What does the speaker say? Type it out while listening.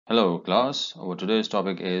Hello class, our today's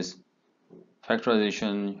topic is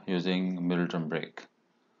factorization using middle term break.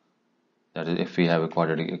 That is, if we have a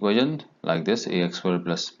quadratic equation like this, ax squared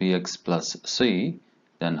plus bx plus c,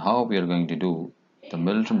 then how we are going to do the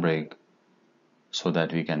middle term break so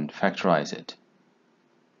that we can factorize it.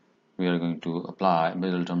 We are going to apply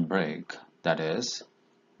middle term break. That is,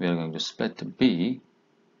 we are going to split b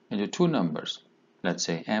into two numbers, let's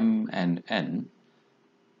say m and n.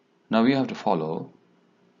 Now we have to follow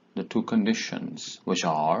the two conditions, which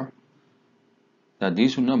are that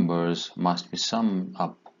these two numbers must be summed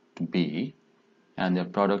up to b and their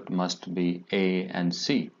product must be a and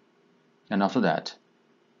c, and after that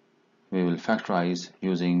we will factorize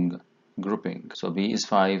using grouping. So b is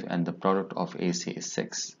 5 and the product of ac is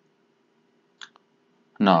 6.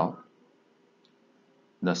 Now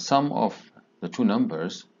the sum of the two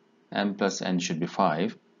numbers m plus n should be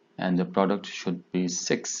 5 and the product should be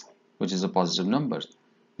 6, which is a positive number.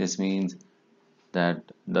 This means that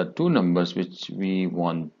the two numbers which we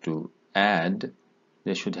want to add,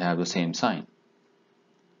 they should have the same sign.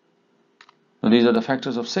 Now these are the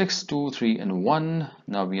factors of 6, 2, 3 and 1.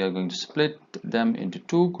 Now we are going to split them into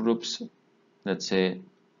two groups. Let's say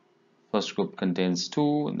first group contains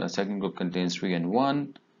 2, the second group contains 3 and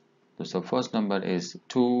 1. So first number is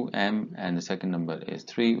 2m and the second number is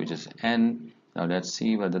 3, which is n. Now let's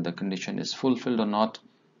see whether the condition is fulfilled or not.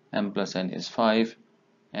 M plus n is 5,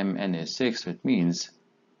 mn is 6, which means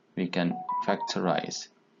we can factorize.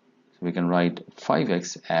 So we can write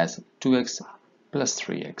 5x as 2x plus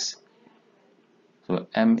 3x. So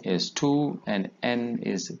m is 2 and n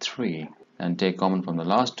is 3, and take common from the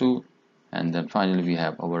last two, and then finally we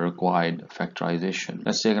have our required factorization.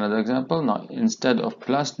 Let's take another example. Now instead of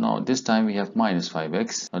plus, now this time we have minus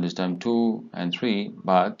 5x. Now this time 2 and 3,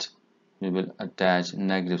 but we will attach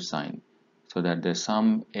negative sign so that the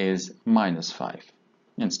sum is minus 5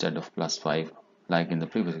 instead of plus 5 like in the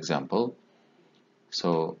previous example.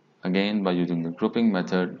 So again, by using the grouping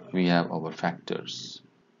method, we have our factors.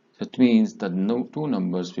 It means that no two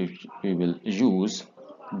numbers which we will use,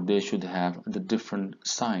 they should have the different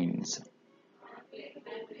signs.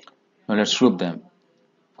 Now let's group them.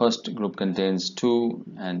 First group contains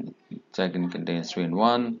 2 and second contains 3 and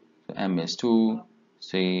 1. So m is 2,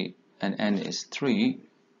 c and n is 3,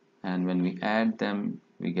 and when we add them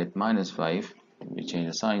we get minus 5. We change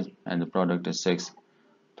the sign and the product is 6.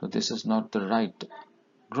 So this is not the right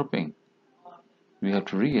grouping. We have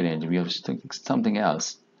to rearrange. We have to think something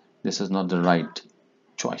else. This is not the right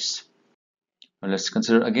choice. Now let's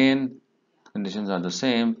consider again. Conditions are the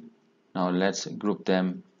same. Now let's group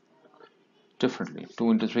them differently. 2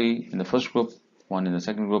 into 3 in the first group, 1 in the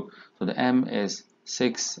second group. So the m is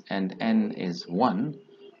 6 and n is 1.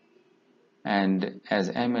 And as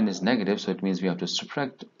mn is negative, so it means we have to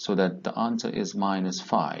subtract, so that the answer is minus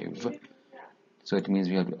 5. So it means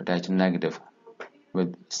we have to attach a negative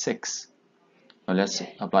with 6. Now let's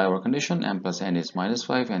apply our condition. M plus n is minus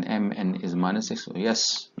 5 and mn is minus 6. So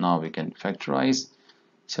yes, now we can factorize.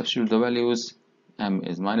 Substitute the values. M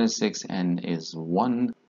is minus 6, n is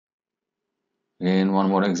 1. Again, one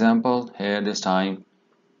more example. Here this time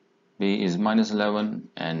b is minus 11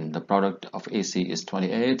 and the product of AC is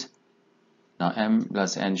 28. Now m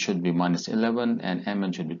plus n should be minus 11 and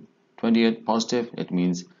mn should be 28 positive. It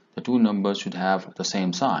means the two numbers should have the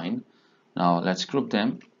same sign. Now let's group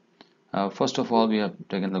them. First of all, we have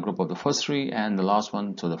taken the group of the first three and the last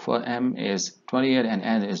one. So the first m is 28 and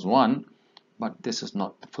n is 1, but this is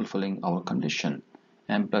not fulfilling our condition.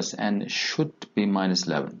 M plus n should be minus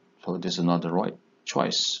 11, so this is not the right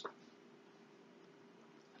choice.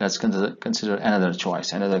 Let's consider another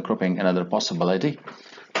choice, another grouping, another possibility.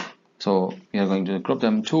 So we are going to group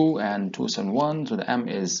them 2 and 2 and 1. So the m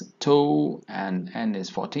is 2 and n is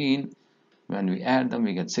 14. When we add them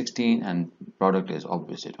we get 16 and product is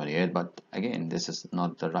obviously 28, but again this is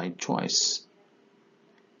not the right choice.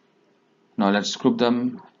 Now let's group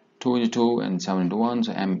them 2 into 2 and 7 into 1.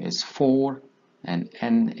 So m is 4 and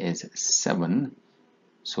n is 7.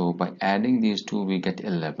 So by adding these two we get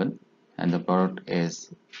 11 and the product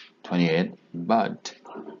is 28, but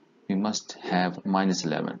we must have minus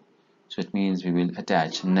 11. So it means we will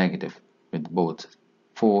attach negative with both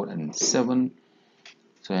 4 and 7.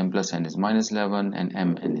 So m plus n is minus 11 and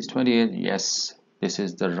mn is 28. Yes, this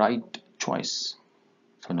is the right choice.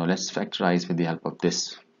 So now let's factorize with the help of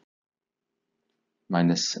this.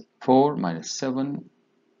 Minus 4 minus 7.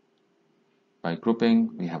 By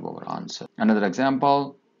grouping, we have our answer. Another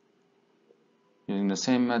example, using the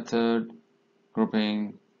same method,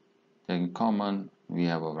 grouping, taking common, we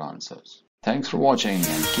have our answers. Thanks for watching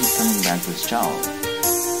and keep coming back to this channel.